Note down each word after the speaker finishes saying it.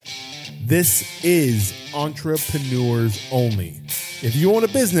This is Entrepreneurs Only. If you own a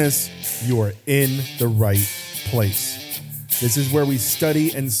business, you are in the right place. This is where we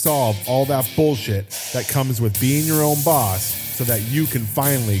study and solve all that bullshit that comes with being your own boss so that you can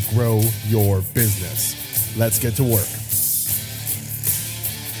finally grow your business. Let's get to work.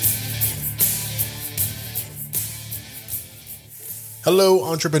 Hello,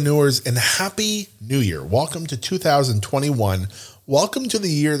 entrepreneurs, and Happy New Year. Welcome to 2021. Welcome to the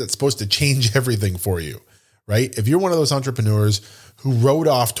year that's supposed to change everything for you, right? If you're one of those entrepreneurs who wrote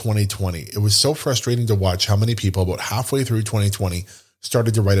off 2020, it was so frustrating to watch how many people about halfway through 2020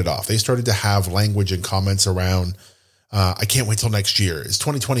 started to write it off. They started to have language and comments around, I can't wait till next year. Is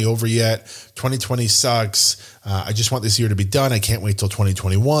 2020 over yet? 2020 sucks. I just want this year to be done. I can't wait till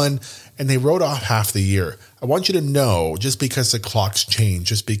 2021. And they wrote off half the year. I want you to know, just because the clocks change,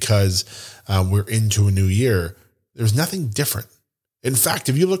 just because we're into a new year, there's nothing different. In fact,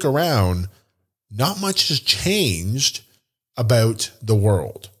 if you look around, not much has changed about the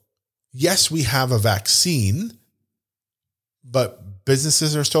world. Yes, we have a vaccine, but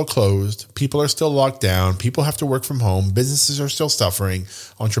businesses are still closed. People are still locked down. People have to work from home. Businesses are still suffering.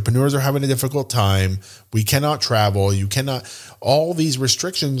 Entrepreneurs are having a difficult time. We cannot travel. All these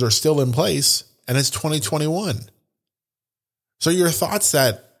restrictions are still in place, and it's 2021. So your thoughts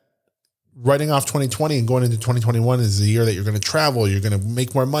that writing off 2020 and going into 2021 is the year that you're going to travel, you're going to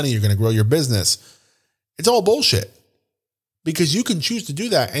make more money, you're going to grow your business. It's all bullshit, because you can choose to do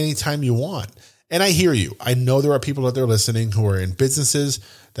that anytime you want. And I hear you. I know there are people out there listening who are in businesses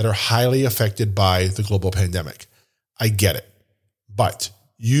that are highly affected by the global pandemic. I get it. But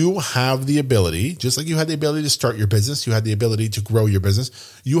you have the ability, just like you had the ability to start your business, you had the ability to grow your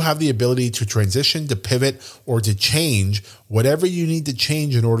business, you have the ability to transition, to pivot, or to change whatever you need to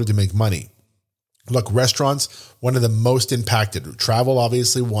change in order to make money. Look, restaurants, one of the most impacted. Travel,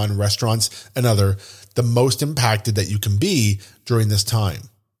 obviously one. Restaurants, another. The most impacted that you can be during this time.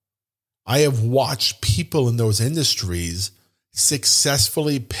 I have watched people in those industries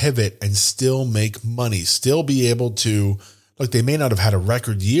successfully pivot and still make money, still be able to, look, they may not have had a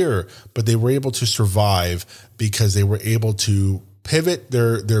record year, but they were able to survive because they were able to pivot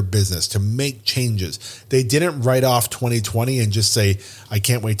their business, to make changes. They didn't write off 2020 and just say, I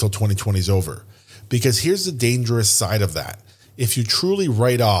can't wait till 2020 is over. Because here's the dangerous side of that. If you truly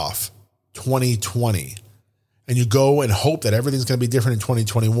write off 2020 and you go and hope that everything's going to be different in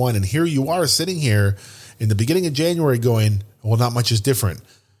 2021, and here you are sitting here in the beginning of January going, well, not much is different.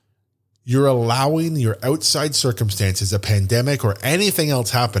 You're allowing your outside circumstances, a pandemic or anything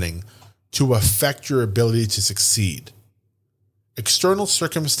else happening, to affect your ability to succeed. External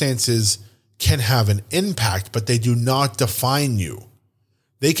circumstances can have an impact, but they do not define you.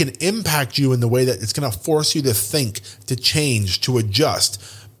 They can impact you in the way that it's going to force you to think, to change, to adjust.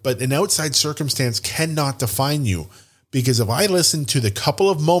 But an outside circumstance cannot define you. Because if I listen to the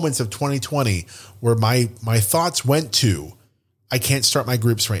couple of moments of 2020 where my thoughts went to, I can't start my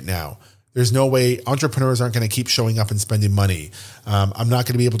groups right now. There's no way. Entrepreneurs aren't going to keep showing up and spending money. I'm not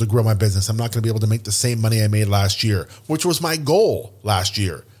going to be able to grow my business. I'm not going to be able to make the same money I made last year, which was my goal last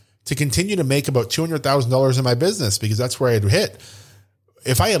year, to continue to make about $200,000 in my business, because that's where I had hit.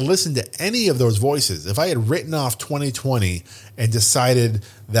 If I had listened to any of those voices, if I had written off 2020 and decided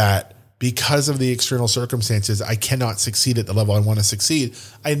that because of the external circumstances, I cannot succeed at the level I want to succeed,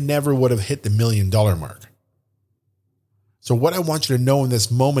 I never would have hit the $1 million mark. So what I want you to know in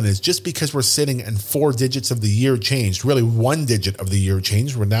this moment is, just because we're sitting and 4 digits of the year changed, really 1 digit of the year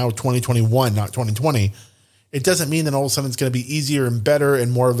changed, we're now 2021, not 2020, it doesn't mean that all of a sudden it's going to be easier and better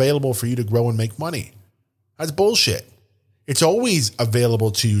and more available for you to grow and make money. That's bullshit. It's always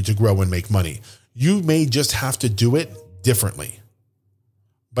available to you to grow and make money. You may just have to do it differently.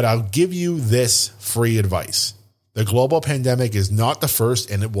 But I'll give you this free advice. The global pandemic is not the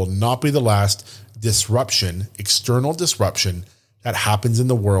first, and it will not be the last disruption, external disruption, that happens in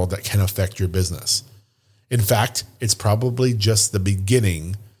the world that can affect your business. In fact, it's probably just the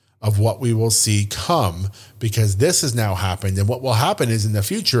beginning of what we will see come, because this has now happened. And what will happen is, in the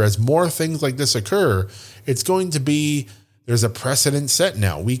future, as more things like this occur, it's going to be, there's a precedent set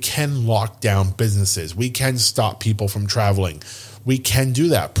now. We can lock down businesses. We can stop people from traveling. We can do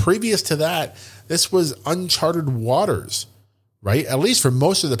that. Previous to that, this was uncharted waters, right? At least for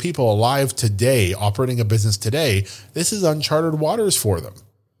most of the people alive today, operating a business today, this is uncharted waters for them,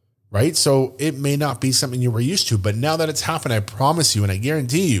 right? So it may not be something you were used to, but now that it's happened, I promise you, and I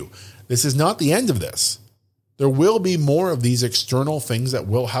guarantee you, this is not the end of this. There will be more of these external things that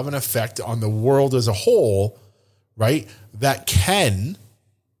will have an effect on the world as a whole, right? That can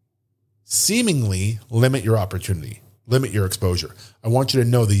seemingly limit your opportunity, Limit your exposure. I want you to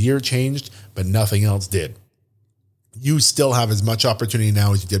know the year changed, but nothing else did. You still have as much opportunity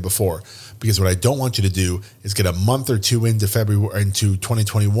now as you did before, because what I don't want you to do is get a month or two into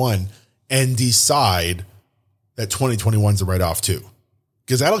 2021 and decide that 2021 is a write-off too,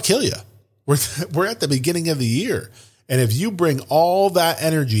 because that'll kill you. We're at the beginning of the year. And if you bring all that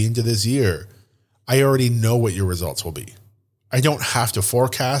energy into this year, I already know what your results will be. I don't have to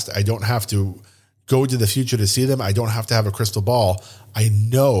forecast. I don't have to go to the future to see them. I don't have to have a crystal ball. I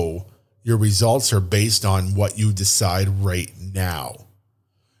know your results are based on what you decide right now.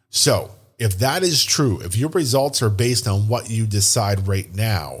 So if that is true, if your results are based on what you decide right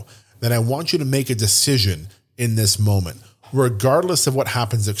now, then I want you to make a decision in this moment, regardless of what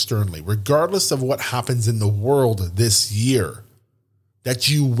happens externally, regardless of what happens in the world this year, that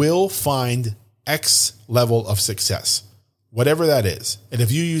you will find X level of success, whatever that is. And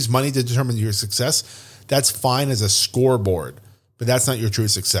if you use money to determine your success, that's fine as a scoreboard, but that's not your true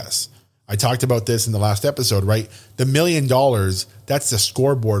success. I talked about this in the last episode, right? The $1 million, that's the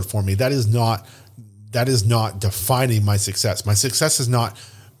scoreboard for me. That is not defining my success. My success is not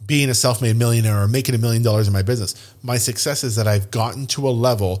being a self-made millionaire or making $1 million in my business. My success is that I've gotten to a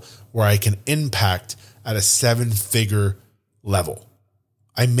level where I can impact at a 7-figure level.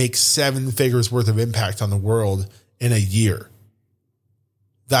 I make 7 figures worth of impact on the world in a year.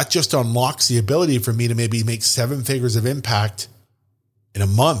 That just unlocks the ability for me to maybe make 7 figures of impact in a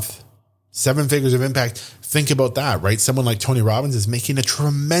month. 7 figures of impact. Think about that, right? Someone like Tony Robbins is making a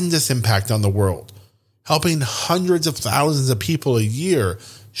tremendous impact on the world, helping hundreds of thousands of people a year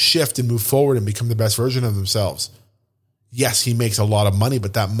shift and move forward and become the best version of themselves. Yes, he makes a lot of money,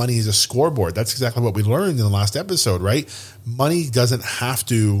 but that money is a scoreboard. That's exactly what we learned in the last episode, right? Money doesn't have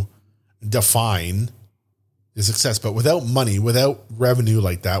to define the success, but without money, without revenue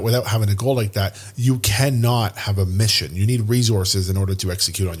like that, without having a goal like that, you cannot have a mission. You need resources in order to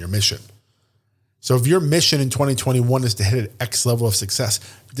execute on your mission. So if your mission in 2021 is to hit an X level of success,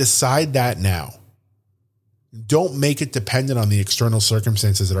 decide that now. Don't make it dependent on the external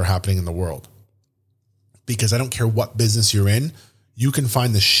circumstances that are happening in the world. Because I don't care what business you're in, you can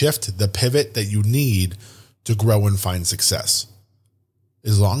find the shift, the pivot that you need to grow and find success.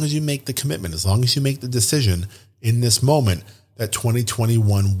 As long as you make the commitment, as long as you make the decision in this moment that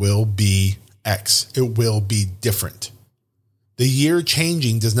 2021 will be X, it will be different. The year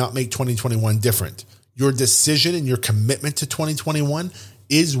changing does not make 2021 different. Your decision and your commitment to 2021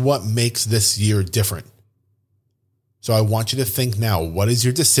 is what makes this year different. So I want you to think now, what is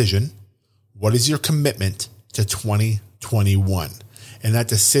your decision? What is your commitment to 2021? And that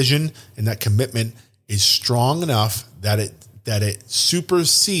decision and that commitment is strong enough that it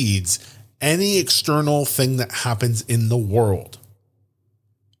supersedes any external thing that happens in the world.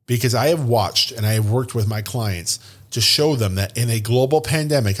 Because I have watched and I have worked with my clients to show them that in a global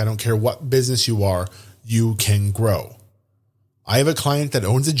pandemic, I don't care what business you are, you can grow. I have a client that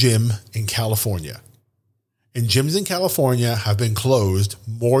owns a gym in California. And gyms in California have been closed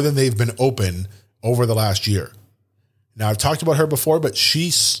more than they've been open over the last year. Now, I've talked about her before, but she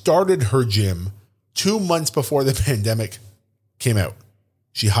started her gym 2 months before the pandemic came out.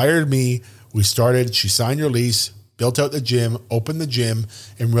 She hired me. We started. She signed her lease, built out the gym, opened the gym,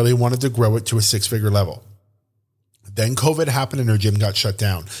 and really wanted to grow it to a 6-figure level. Then COVID happened and her gym got shut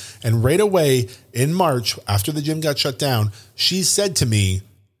down. And right away in March, after the gym got shut down, she said to me,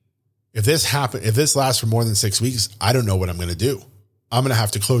 if this lasts for more than 6 weeks, I don't know what I'm going to do. I'm going to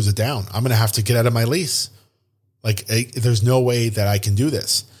have to close it down. I'm going to have to get out of my lease. There's no way that I can do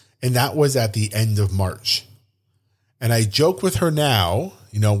this. And that was at the end of March. And I joke with her now,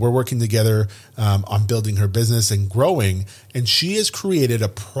 we're working together on building her business and growing. And she has created a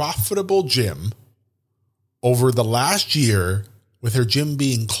profitable gym over the last year with her gym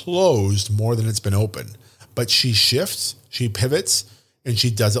being closed more than it's been open. But she shifts, she pivots, and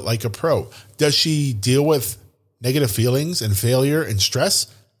she does it like a pro. Does she deal with negative feelings and failure and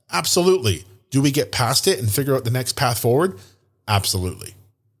stress? Absolutely. Do we get past it and figure out the next path forward? Absolutely.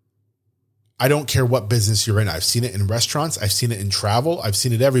 I don't care what business you're in. I've seen it in restaurants. I've seen it in travel. I've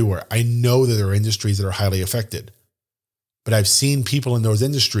seen it everywhere. I know that there are industries that are highly affected, but I've seen people in those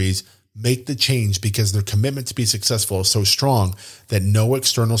industries make the change because their commitment to be successful is so strong that no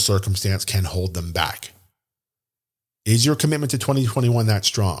external circumstance can hold them back. Is your commitment to 2021 that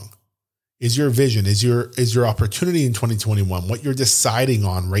strong? Is your vision, is your opportunity in 2021, what you're deciding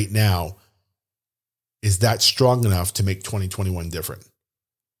on right now, is that strong enough to make 2021 different?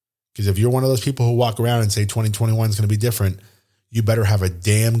 Because if you're one of those people who walk around and say 2021 is going to be different, you better have a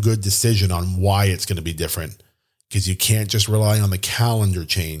damn good decision on why it's going to be different, because you can't just rely on the calendar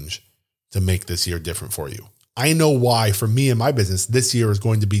change to make this year different for you. I know why for me and my business, this year is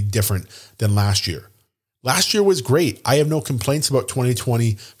going to be different than last year. Last year was great. I have no complaints about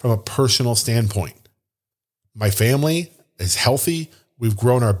 2020 from a personal standpoint. My family is healthy. We've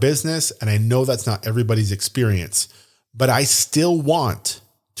grown our business, and I know that's not everybody's experience, but I still want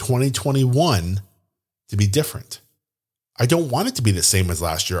 2021 to be different. I don't want it to be the same as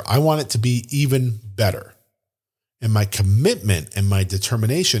last year. I want it to be even better. And my commitment and my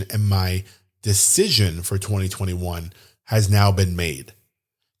determination and my decision for 2021 has now been made.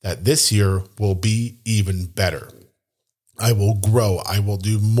 That this year will be even better. I will grow. I will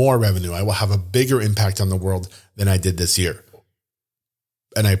do more revenue. I will have a bigger impact on the world than I did this year.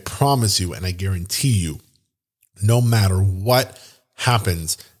 And I promise you, and I guarantee you, no matter what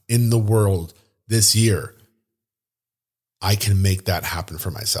happens in the world this year, I can make that happen for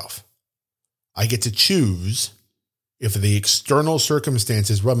myself. I get to choose if the external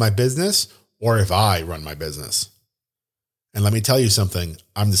circumstances run my business or if I run my business. And let me tell you something,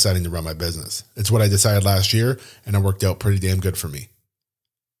 I'm deciding to run my business. It's what I decided last year, and it worked out pretty damn good for me.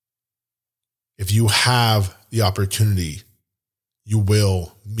 If you have the opportunity, you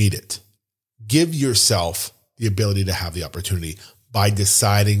will meet it. Give yourself the ability to have the opportunity by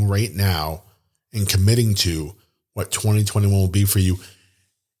deciding right now and committing to what 2021 will be for you,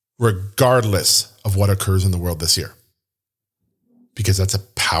 regardless of what occurs in the world this year. Because that's a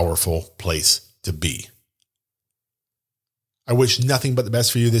powerful place to be. I wish nothing but the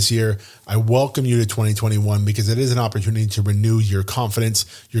best for you this year. I welcome you to 2021 because it is an opportunity to renew your confidence,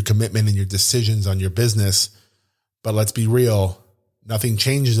 your commitment, and your decisions on your business. But let's be real, nothing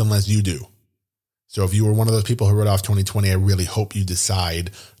changes unless you do. So if you were one of those people who wrote off 2020, I really hope you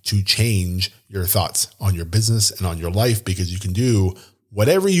decide to change your thoughts on your business and on your life, because you can do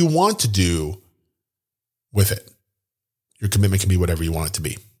whatever you want to do with it. Your commitment can be whatever you want it to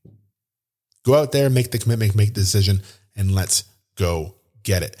be. Go out there, make the commitment, make the decision, and let's go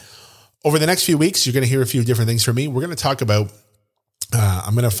get it. Over the next few weeks, you're going to hear a few different things from me. We're going to talk about,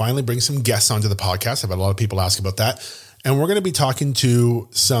 I'm going to finally bring some guests onto the podcast. I've had a lot of people ask about that. And we're going to be talking to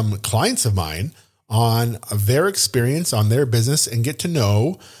some clients of mine on their experience on their business and get to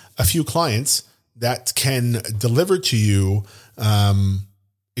know a few clients that can deliver to you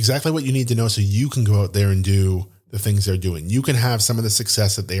exactly what you need to know so you can go out there and do the things they're doing. You can have some of the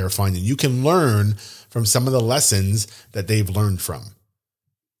success that they are finding. You can learn from some of the lessons that they've learned from.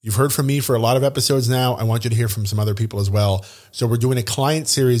 You've heard from me for a lot of episodes now. I want you to hear from some other people as well. So we're doing a client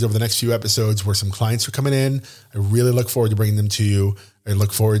series over the next few episodes where some clients are coming in. I really look forward to bringing them to you. I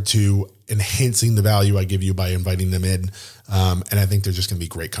look forward to enhancing the value I give you by inviting them in. And I think they're just going to be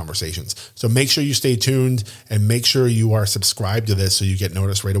great conversations. So make sure you stay tuned and make sure you are subscribed to this so you get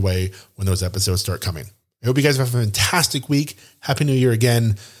noticed right away when those episodes start coming. I hope you guys have a fantastic week. Happy New Year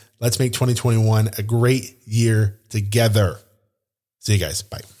again. Let's make 2021 a great year together. See you guys.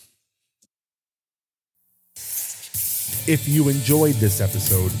 Bye. If you enjoyed this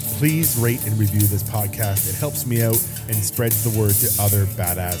episode, please rate and review this podcast. It helps me out and spreads the word to other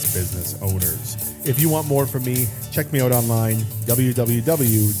badass business owners. If you want more from me, check me out online,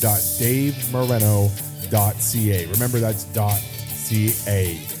 www.davemoreno.ca. Remember, that's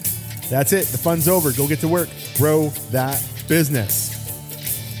 .ca. That's it. The fun's over. Go get to work. Grow that business.